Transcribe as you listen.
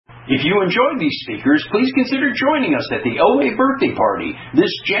If you enjoy these speakers, please consider joining us at the OA birthday party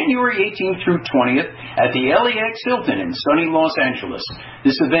this January 18th through 20th at the LAX Hilton in sunny Los Angeles.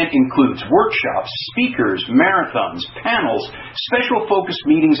 This event includes workshops, speakers, marathons, panels, special focused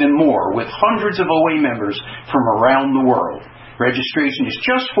meetings, and more with hundreds of OA members from around the world. Registration is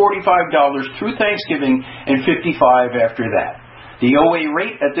just $45 through Thanksgiving and $55 after that. The OA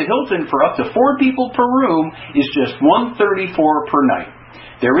rate at the Hilton for up to 4 people per room is just $134 per night.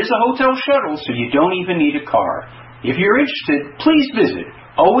 There is a hotel shuttle, so you don't even need a car. If you're interested, please visit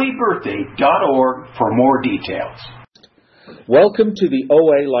oabirthday.org for more details. Welcome to the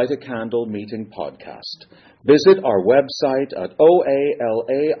OA Light a Candle Meeting podcast. Visit our website at oalaig.org,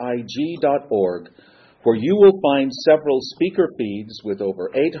 where you will find several speaker feeds with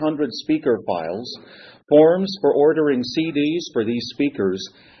over 800 speaker files, forms for ordering CDs for these speakers,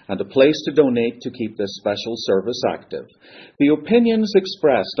 and a place to donate to keep this special service active. The opinions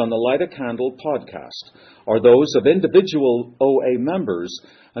expressed on the Light a Candle podcast are those of individual OA members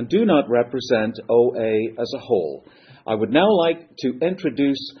and do not represent OA as a whole. I would now like to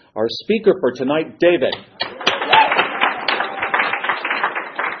introduce our speaker for tonight, David.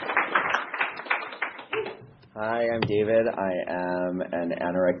 Hi, I'm David. I am an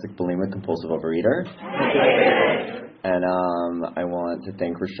anorexic, bulimic, compulsive overeater. And I want to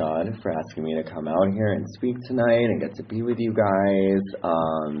thank Rashad for asking me to come out here and speak tonight and get to be with you guys.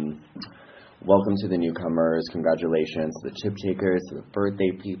 Welcome to the newcomers. Congratulations to the chip takers, to the birthday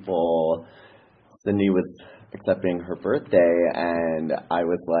people. Cindy was accepting her birthday, and I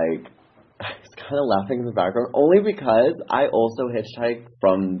was like, I was kind of laughing in the background, only because I also hitchhiked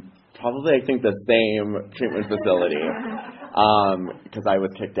from probably, I think, the same treatment facility, because I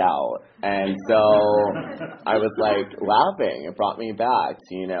was kicked out. And so I was like laughing. It brought me back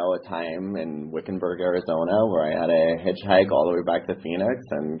to, a time in Wickenburg, Arizona, where I had to hitchhike all the way back to Phoenix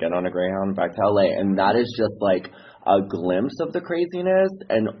and get on a Greyhound back to LA. And that is just like a glimpse of the craziness,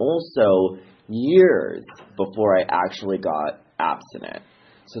 and also years before I actually got abstinent.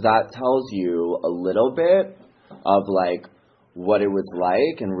 So that tells you a little bit of like what it was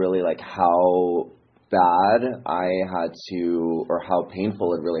like, and really like how bad I had to, or how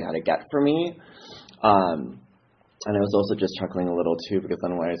painful it really had to get for me. And I was also just chuckling a little too, because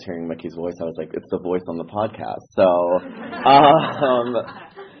then when I was hearing Mickey's voice, I was like, it's the voice on the podcast. So,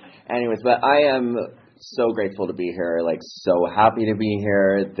 anyways, but I am so grateful to be here, like so happy to be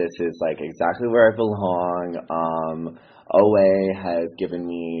here. This is like exactly where I belong. OA has given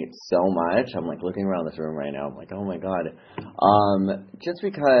me so much. I'm like looking around this room right now. I'm like, oh my God. Just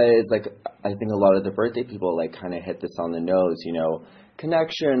because like I think a lot of the birthday people like kind of hit this on the nose,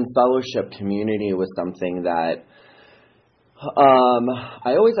 connection, fellowship, community was something that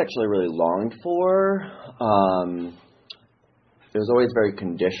I always actually really longed for. It was always very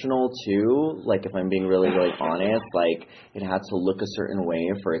conditional too. Like if I'm being really, really honest, like it had to look a certain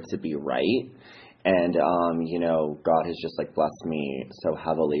way for it to be right. And, God has just like blessed me so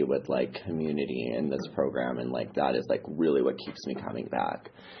heavily with like community in this program. And like, that is like really what keeps me coming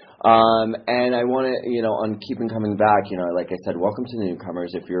back. And I want to, on keeping coming back, like I said, welcome to the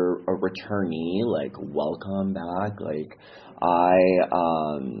newcomers. If you're a returnee, like welcome back. Like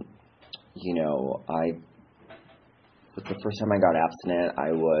the first time I got abstinent,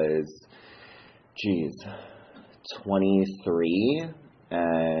 I was, 23.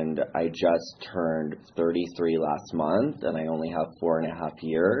 And I just turned 33 last month, and I only have 4.5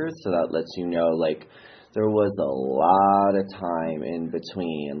 years. So that lets you know, like, there was a lot of time in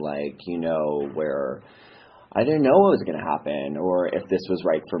between, like, where I didn't know what was going to happen, or if this was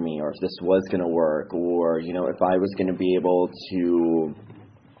right for me, or if this was going to work, or, if I was going to be able to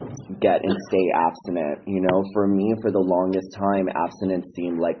get and stay abstinent. For me, for the longest time, abstinence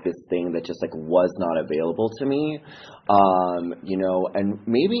seemed like this thing that just like was not available to me, and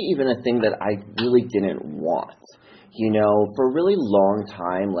maybe even a thing that I really didn't want, for a really long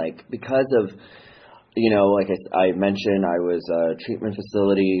time, like because of, like I mentioned, I was a treatment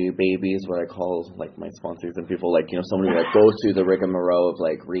facility baby is what I call like my sponsors and people, like, somebody that goes through the rigmarole of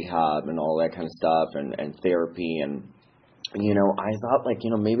like rehab and all that kind of stuff and therapy, and I thought like,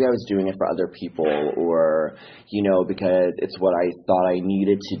 maybe I was doing it for other people, or, because it's what I thought I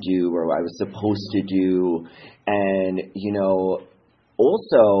needed to do, or what I was supposed to do. And,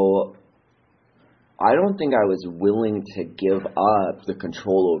 also, I don't think I was willing to give up the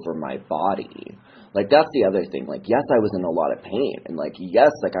control over my body. Like, that's the other thing. Like, yes, I was in a lot of pain. And, like,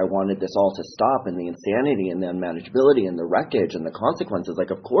 yes, like, I wanted this all to stop, and the insanity and the unmanageability and the wreckage and the consequences.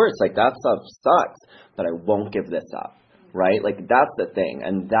 Like, of course, like, that stuff sucks, but I won't give this up. right? Like, that's the thing.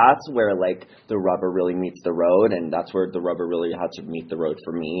 And that's where, like, the rubber really meets the road. And that's where the rubber really had to meet the road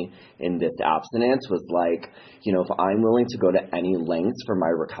for me in this abstinence was like, you know, if I'm willing to go to any lengths for my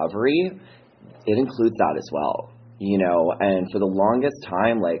recovery, it includes that as well, you know? And for the longest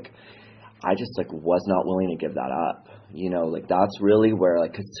time, like, I just, like, was not willing to give that up. You know, like, that's really where,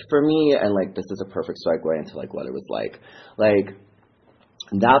 like, because for me, and, like, this is a perfect segue into, like, what it was like,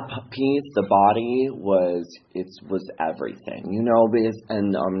 that piece, the body was everything, you know, because,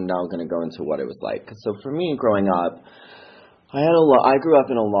 and I'm now going to go into what it was like. So for me, growing up, I grew up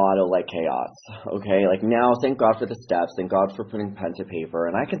in a lot of, like, chaos, okay? Like, now, thank God for the steps, thank God for putting pen to paper,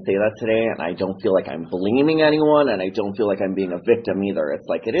 and I can say that today, and I don't feel like I'm blaming anyone, and I don't feel like I'm being a victim either. It's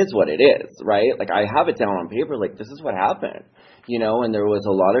like, it is what it is, right? Like, I have it down on paper, like, this is what happened, you know, and there was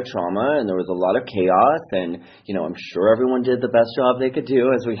a lot of trauma, and there was a lot of chaos, and, you know, I'm sure everyone did the best job they could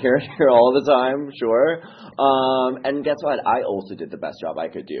do, as we hear it here all the time, sure. And guess what? I also did the best job I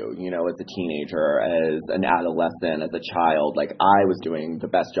could do, you know, as a teenager, as an adolescent, as a child. Like, I was doing the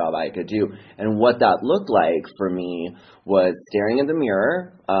best job I could do. And what that looked like for me was staring in the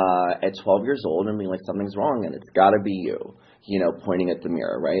mirror at 12 years old and being like, something's wrong and it's got to be you know, pointing at the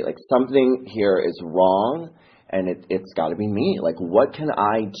mirror, right? Like, something here is wrong and it's got to be me. Like, what can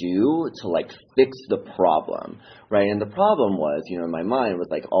I do to, like, fix the problem, right? And the problem was, you know, in my mind was,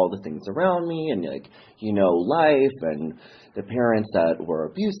 like, all the things around me and, like, you know, life and the parents that were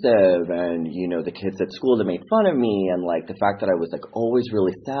abusive and, you know, the kids at school that made fun of me and, like, the fact that I was, like, always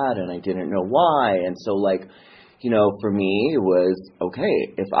really sad and I didn't know why. And so, like, you know, for me, it was,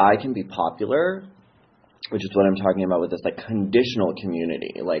 okay, if I can be popular, which is what I'm talking about with this, like, conditional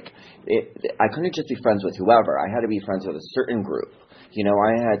community. Like, I couldn't just be friends with whoever. I had to be friends with a certain group. You know,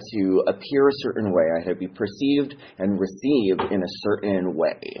 I had to appear a certain way. I had to be perceived and received in a certain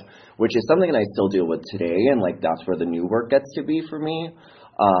way, which is something that I still deal with today, and, like, that's where the new work gets to be for me.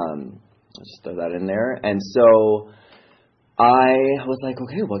 Just throw that in there. And so I was like,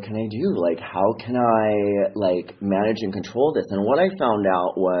 okay, what can I do? Like, how can I, like, manage and control this? And what I found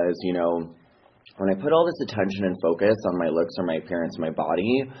out was, you know, when I put all this attention and focus on my looks or my appearance, my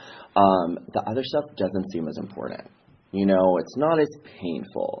body, the other stuff doesn't seem as important. You know, it's not as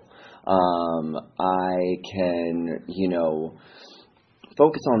painful. I can, you know,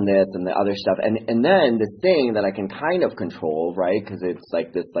 focus on this and the other stuff. And then this thing that I can kind of control, right? Because it's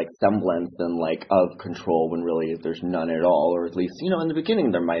like this, like, semblance and, like, of control when really there's none at all. Or at least, you know, in the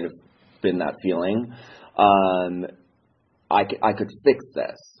beginning there might have been that feeling. I could fix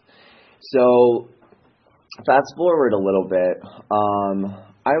this. So, fast forward a little bit,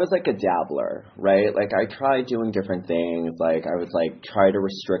 I was, like, a dabbler, right? Like, I tried doing different things, like, I was, like, try to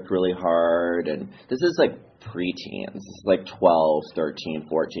restrict really hard, and this is, like, preteens, this is, like, 12, 13,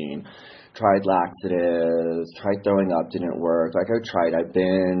 14, tried laxatives, tried throwing up, didn't work, like, I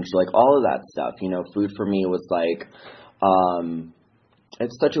binged, like, all of that stuff, you know, food for me was, like,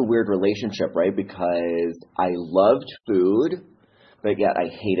 it's such a weird relationship, right? Because I loved food, but yet I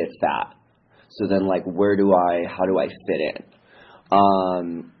hated fat. So then, like, how do I fit in?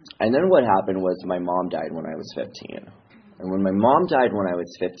 And then what happened was my mom died when I was 15. And when my mom died when I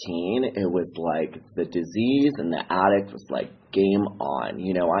was 15, it was like the disease and the addict was like game on.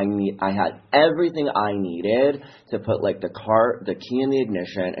 You know, I had everything I needed to put, like, the key in the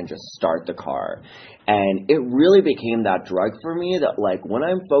ignition and just start the car. And it really became that drug for me that, like, when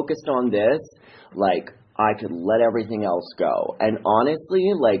I'm focused on this, like, I could let everything else go. And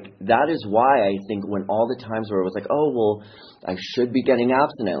honestly, like, that is why I think when all the times where it was like, oh, well, I should be getting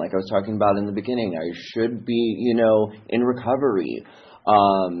abstinent, like I was talking about in the beginning, I should be, you know, in recovery.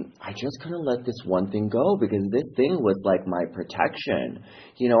 I just couldn't let this one thing go because this thing was like my protection.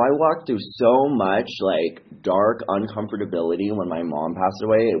 You know, I walked through so much, like, dark uncomfortability when my mom passed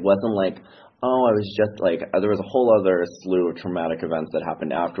away. It wasn't like, oh, I was just like, there was a whole other slew of traumatic events that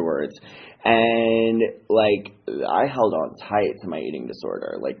happened afterwards. And, like, I held on tight to my eating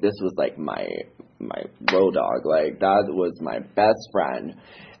disorder. Like, this was like my road dog. Like, that was my best friend.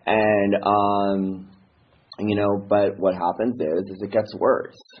 And, you know, but what happens is it gets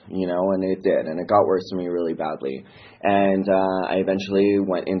worse, you know, and it did. And it got worse for me really badly. And I eventually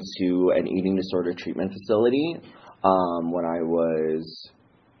went into an eating disorder treatment facility when I was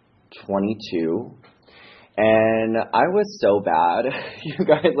 22, and I was so bad, you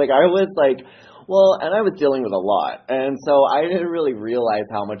guys, like, I was like, well, and I was dealing with a lot, and so I didn't really realize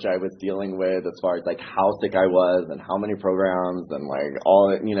how much I was dealing with as far as, like, how sick I was and how many programs and, like,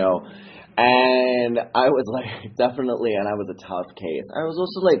 all, you know, And I was like, definitely, and I was a tough case. I was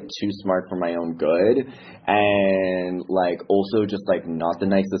also like too smart for my own good, and like also just like not the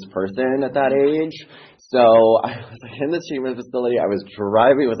nicest person at that age. So I was like in this treatment facility. I was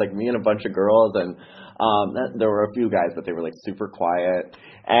driving. It was like me and a bunch of girls, and there were a few guys, but they were like super quiet.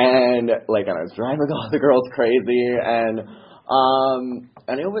 And like, and I was driving all the girls crazy, and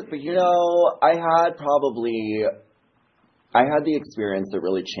it was, but you know, I had the experience that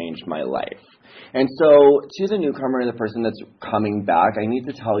really changed my life. And so to the newcomer, the person that's coming back, I need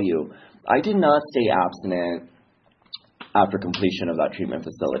to tell you, I did not stay abstinent after completion of that treatment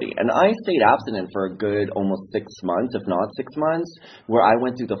facility. And I stayed abstinent for a good almost 6 months, if not 6 months, where I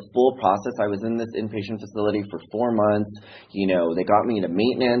went through the full process. I was in this inpatient facility for 4 months. You know, they got me into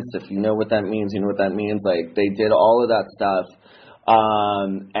maintenance. If you know what that means, you know what that means. Like, they did all of that stuff.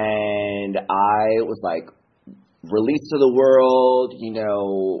 And I was like, released to the world, you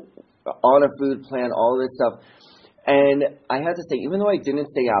know, on a food plan, all this stuff. And I had to say, even though I didn't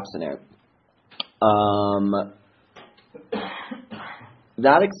stay abstinent,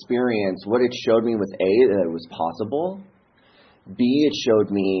 that experience, what it showed me was A, that it was possible. B, it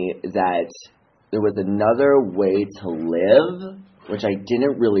showed me that there was another way to live, which I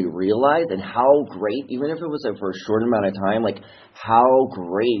didn't really realize, and how great, even if it was for a short amount of time, like how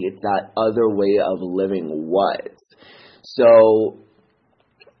great that other way of living was. So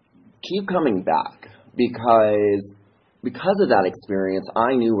keep coming back, because of that experience,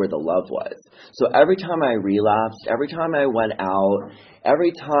 I knew where the love was. So every time I relapsed, every time I went out,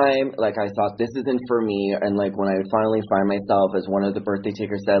 every time, like, I thought, this isn't for me, and, like, when I would finally find myself, as one of the birthday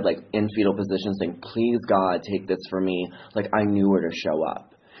takers said, like, in fetal position, saying, please, God, take this for me, like, I knew where to show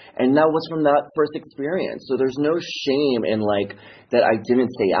up. And that was from that first experience. So there's no shame in, like, that I didn't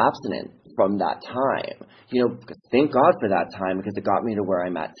stay abstinent from that time. You know, thank God for that time, because it got me to where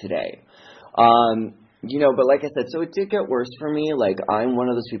I'm at today. You know, but like I said, so it did get worse for me. Like, I'm one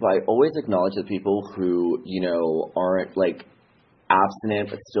of those people, I always acknowledge the people who, you know, aren't, like,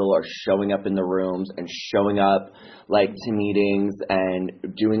 abstinent, but still are showing up in the rooms and showing up, like, to meetings and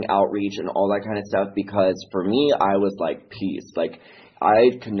doing outreach and all that kind of stuff, because for me, I was, like, peace. Like,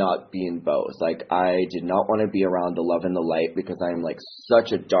 I could not be in both. Like, I did not want to be around the love and the light, because I'm, like,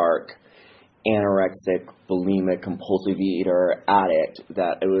 such a dark, anorexic, bulimic, compulsive eater addict,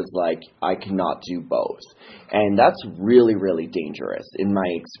 that it was like I cannot do both. And that's really, really dangerous in my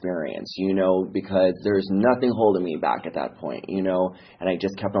experience, you know, because there's nothing holding me back at that point, you know, and I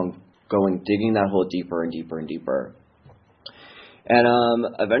just kept on going, digging that hole deeper and deeper and deeper. And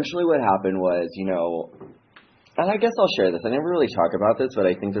eventually what happened was, you know, and I guess I'll share this. I never really talk about this, but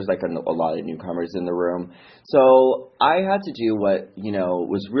I think there's like a lot of newcomers in the room. So I had to do what, you know,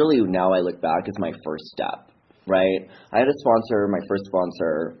 was really, now I look back, is my first step, right? I had a sponsor, my first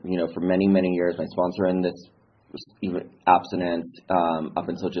sponsor, you know, for many, many years. My sponsor in this abstinence, up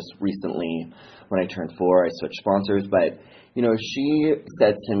until just recently when I turned 4, I switched sponsors. But, you know, she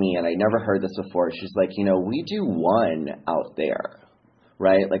said to me, and I never heard this before, she's like, you know, we do one out there.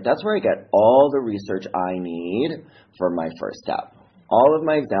 Right? Like, that's where I get all the research I need for my first step. All of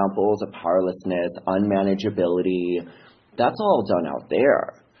my examples of powerlessness, unmanageability, that's all done out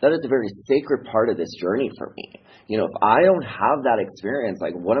there. That is a very sacred part of this journey for me. You know, if I don't have that experience,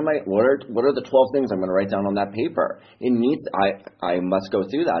 like, what are the 12 things I'm going to write down on that paper? It needs, I must go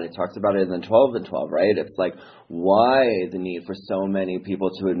through that. It talks about it in the 12 and 12, right? It's like, why the need for so many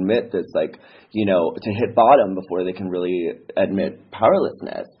people to admit this, like, you know, to hit bottom before they can really admit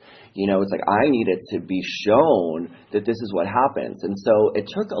powerlessness? You know, it's like, I needed to be shown that this is what happens. And so it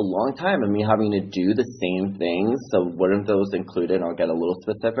took a long time of me having to do the same things. So one of those included, I'll get a little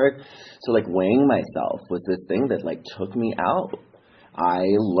specific. So, like, weighing myself was this thing that, like, took me out. I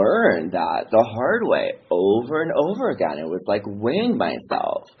learned that the hard way over and over again. It was like weighing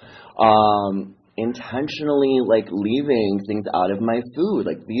myself. Intentionally, like, leaving things out of my food.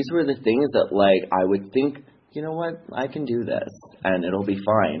 Like, these were the things that, like, I would think, you know what, I can do this and it'll be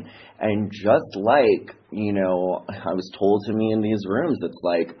fine. And just like, you know, I was told to me in these rooms, it's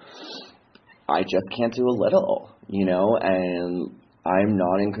like, I just can't do a little, you know, and I'm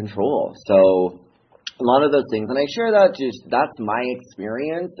not in control. So a lot of those things, and I share that, just, that's my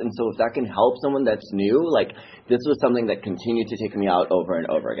experience. And so if that can help someone that's new, like, this was something that continued to take me out over and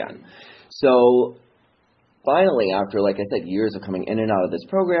over again. So finally, after, like I said, years of coming in and out of this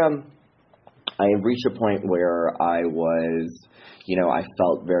program, I reached a point where I was, you know, I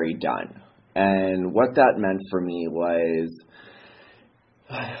felt very done. And what that meant for me was,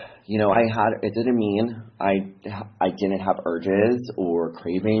 you know, it didn't mean I didn't have urges or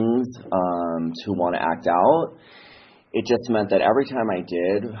cravings to want to act out. it just meant that every time I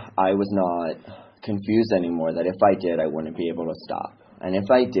did, I was not confused anymore, that if I did, I wouldn't be able to stop. And if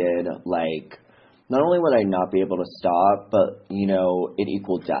I did, like, not only would I not be able to stop, but, you know, it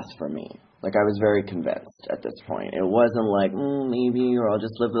equaled death for me. Like, I was very convinced at this point. It wasn't like, maybe, or I'll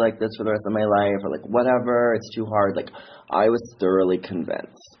just live like this for the rest of my life, or like, whatever, it's too hard. Like, I was thoroughly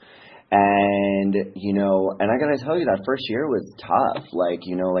convinced. And, you know, and I gotta tell you, that first year was tough. Like,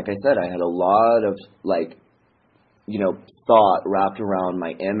 you know, like I said, I had a lot of, like, you know, thought wrapped around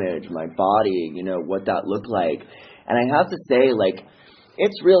my image, my body, you know, what that looked like. And I have to say, like,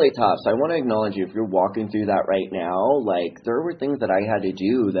 it's really tough. So I want to acknowledge you if you're walking through that right now. Like, there were things that I had to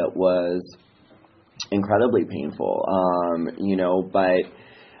do that was incredibly painful, you know, but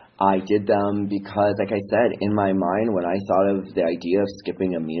I did them because, like I said, in my mind, when I thought of the idea of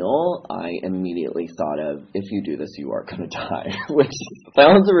skipping a meal, I immediately thought of, if you do this, you are going to die, which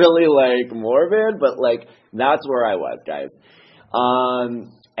sounds really, like, morbid, but, like, that's where I was, guys.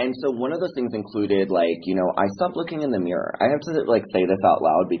 And so one of those things included, like, you know, I stopped looking in the mirror. I have to, like, say this out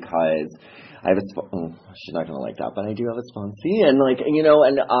loud because I have she's not going to like that, but I do have a sponsee. And, like, you know,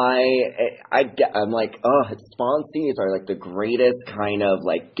 and I'm like, sponsees are, like, the greatest kind of,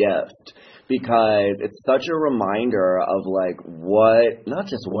 like, gift. Because it's such a reminder of, like, what, not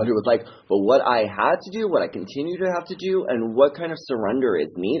just what it was like, but what I had to do, what I continue to have to do, and what kind of surrender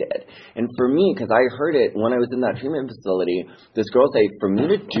is needed. And for me, because I heard it when I was in that treatment facility, this girl say, for me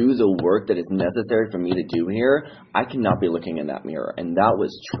to do the work that is necessary for me to do here, I cannot be looking in that mirror. And that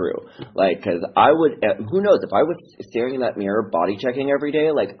was true. Like, because I would, who knows, if I was staring in that mirror, body checking every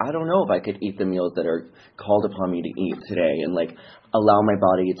day, like, I don't know if I could eat the meals that are called upon me to eat today. And, like, allow my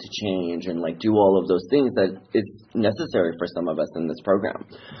body to change and, like, do all of those things that is necessary for some of us in this program.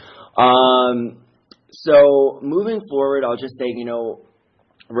 So moving forward, I'll just say, you know,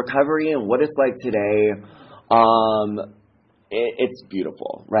 recovery and what it's like today, it's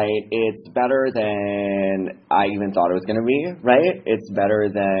beautiful, right? It's better than I even thought it was going to be, right? It's better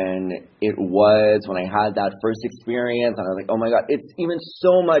than it was when I had that first experience, and I was like, oh my God, it's even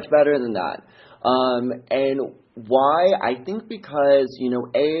so much better than that. And why? I think because, you know,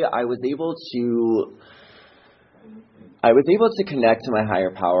 I was able to connect to my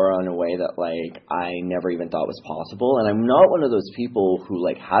higher power in a way that, like, I never even thought was possible. And I'm not one of those people who,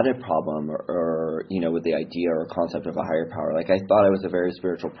 like, had a problem or, you know, with the idea or concept of a higher power. Like, I thought I was a very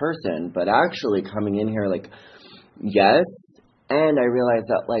spiritual person, but actually coming in here, like, yes. And I realized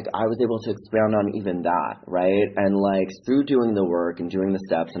that, like, I was able to expound on even that, right? And, like, through doing the work and doing the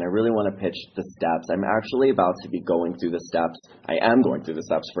steps, and I really want to pitch the steps. I'm actually about to be going through the steps. I am going through the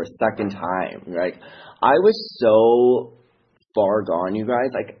steps for a second time, right? I was so far gone, you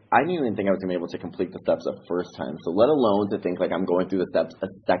guys. Like, I didn't even think I was going to be able to complete the steps the first time. So let alone to think, like, I'm going through the steps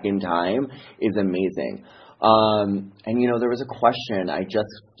a second time is amazing. And, you know, there was a question. I just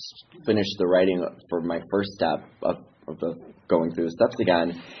finished the writing for my first step of the going through the steps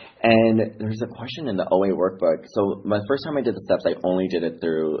again, and there's a question in the OA workbook. So my first time I did the steps, I only did it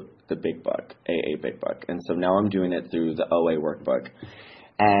through the big book, AA big book, and so now I'm doing it through the OA workbook.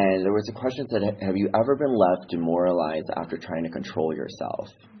 And there was a question that said, have you ever been left demoralized after trying to control yourself?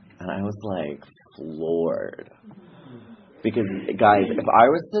 And I was like, floored. Because, guys, if I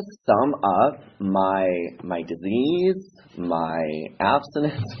was to sum up my disease, my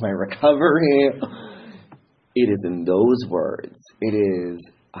abstinence, my recovery, it is in those words. It is,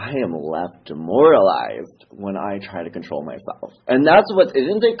 I am left demoralized when I try to control myself. And that's what,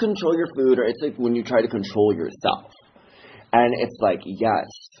 isn't it control your food, or it's like when you try to control yourself. And it's like, yes,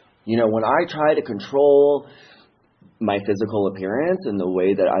 you know, when I try to control my physical appearance and the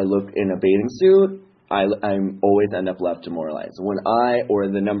way that I look in a bathing suit, I'm always end up left demoralized. Or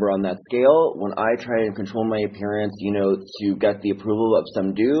the number on that scale, when I try to control my appearance, you know, to get the approval of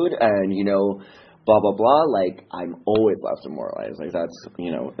some dude and, you know, blah, blah, blah, like, I'm always left demoralized. Like, that's,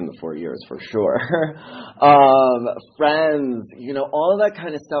 you know, in the 4 years for sure. Friends, you know, all of that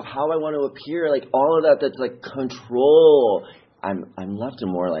kind of stuff, how I want to appear, like, all of that, that's, like, control. I'm left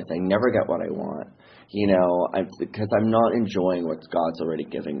demoralized. I never get what I want, you know, because I'm not enjoying what God's already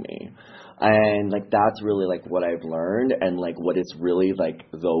giving me. And, like, that's really, like, what I've learned and, like, what is really, like,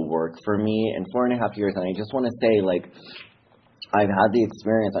 the work for me in 4.5 years. And I just want to say, like, I've had the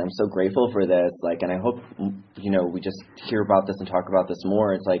experience. I'm so grateful for this. Like, and I hope, you know, we just hear about this and talk about this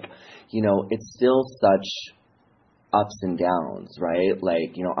more. It's like, you know, it's still such ups and downs, right?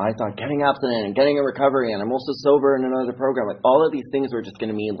 Like, you know, I thought getting abstinent and getting a recovery, and I'm also sober in another program. Like, all of these things were just going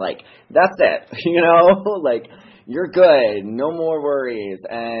to mean, like, that's it, you know? Like, you're good, no more worries.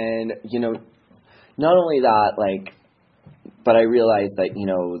 And, you know, not only that, like, but I realized that, you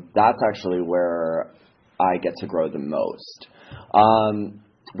know, that's actually where I get to grow the most.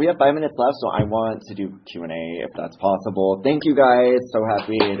 We have 5 minutes left, so I want to do Q&A if that's possible. Thank you guys. So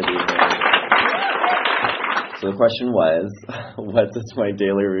happy to be here. So the question was, what does my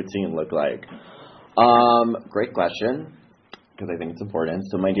daily routine look like? Great question, because I think it's important.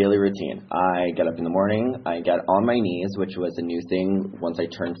 So my daily routine, I get up in the morning, I get on my knees, which was a new thing once I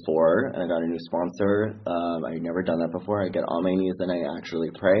turned 4 and I got a new sponsor. I'd never done that before. I get on my knees and I actually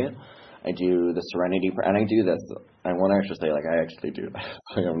pray. I do the Serenity Prayer, and I do this. I want to actually say, like, I actually do this.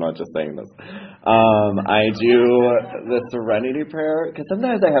 Like, I'm not just saying this. I do the Serenity Prayer, because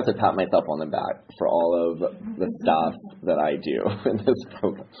sometimes I have to pat myself on the back for all of the stuff that I do in this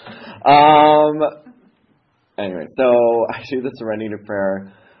program. Anyway, so I do the Serenity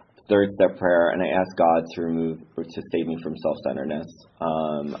Prayer, 3rd step prayer, and I ask God to remove or to save me from self-centeredness.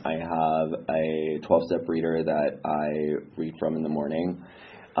 I have a 12-step reader that I read from in the morning.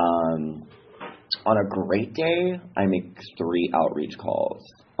 On a great day, I make 3 outreach calls.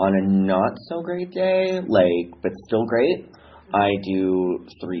 On a not so great day, but still great, I do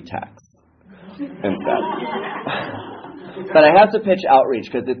 3 texts instead. But I have to pitch outreach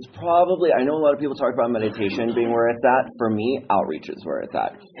because it's probably, I know a lot of people talk about meditation being where it's at. For me, outreach is where it's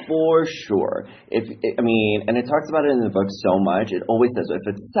at, for sure. And it talks about it in the book so much. It always says, if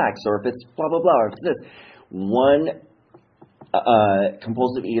it's sex or if it's blah, blah, blah, or if it's this. One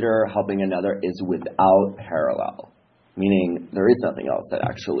compulsive eater helping another is without parallel, meaning there is nothing else that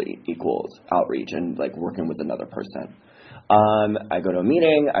actually equals outreach and like working with another person. I go to a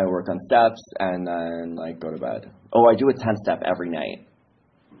meeting, I work on steps, and then like go to bed. Oh, I do a 10-step every night.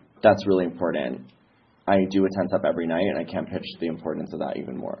 That's really important. I do a 10-step every night, and I can't pitch the importance of that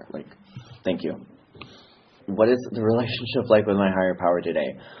even more. Like, thank you. What is the relationship like with my higher power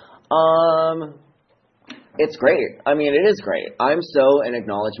today? It's great. I mean, it is great. I'm so in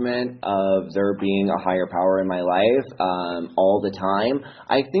acknowledgement of there being a higher power in my life all the time.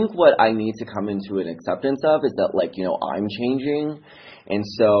 I think what I need to come into an acceptance of is that, like, I'm changing. And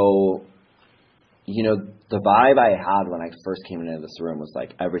so, the vibe I had when I first came into this room was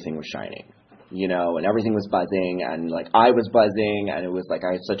like everything was shining, and everything was buzzing, and like I was buzzing, and it was like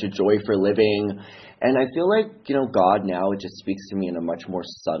I had such a joy for living. And I feel like, God now, it just speaks to me in a much more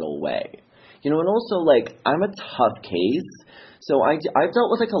subtle way. And also, like, I'm a tough case, so I've dealt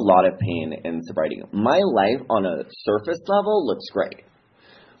with, like, a lot of pain in sobriety. My life on a surface level looks great.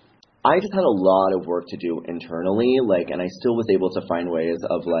 I just had a lot of work to do internally, and I still was able to find ways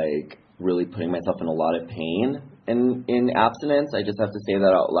of, really putting myself in a lot of pain in abstinence. I just have to say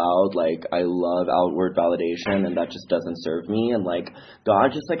that out loud. I love outward validation, and that just doesn't serve me. And,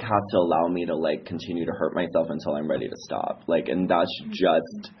 God just, has to allow me to, continue to hurt myself until I'm ready to stop. And that's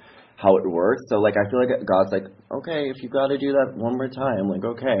just how it works. So, I feel like God's like, okay, if you got to do that one more time,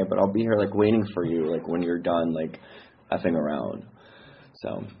 okay, but I'll be here, waiting for you, when you're done, effing around.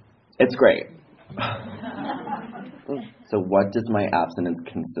 So, it's great. So, what does my abstinence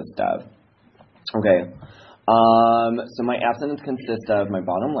consist of? Okay. So my abstinence consists of my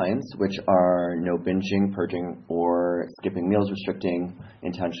bottom lines, which are no binging, purging, or skipping meals, restricting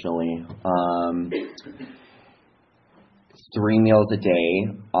intentionally. 3 meals a day,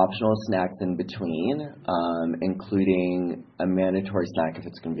 optional snacks in between, including a mandatory snack if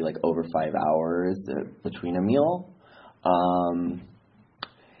it's going to be over 5 hours between a meal.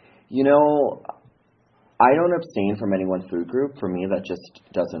 I don't abstain from any one food group. For me, that just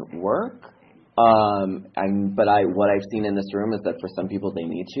doesn't work. What I've seen in this room is that for some people they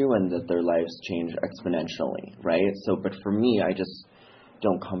need to, and that their lives change exponentially, right? So, but for me, I just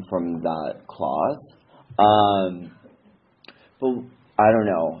don't come from that cloth. But I don't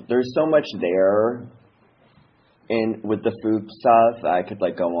know. There's so much there with the food stuff. I could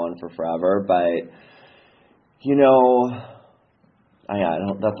go on for forever, but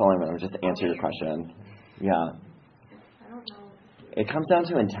that's all I'm going to just answer your question. Yeah. It comes down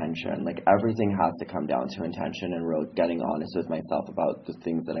to intention. Everything has to come down to intention and really getting honest with myself about the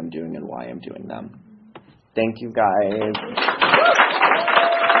things that I'm doing and why I'm doing them. Thank you, guys.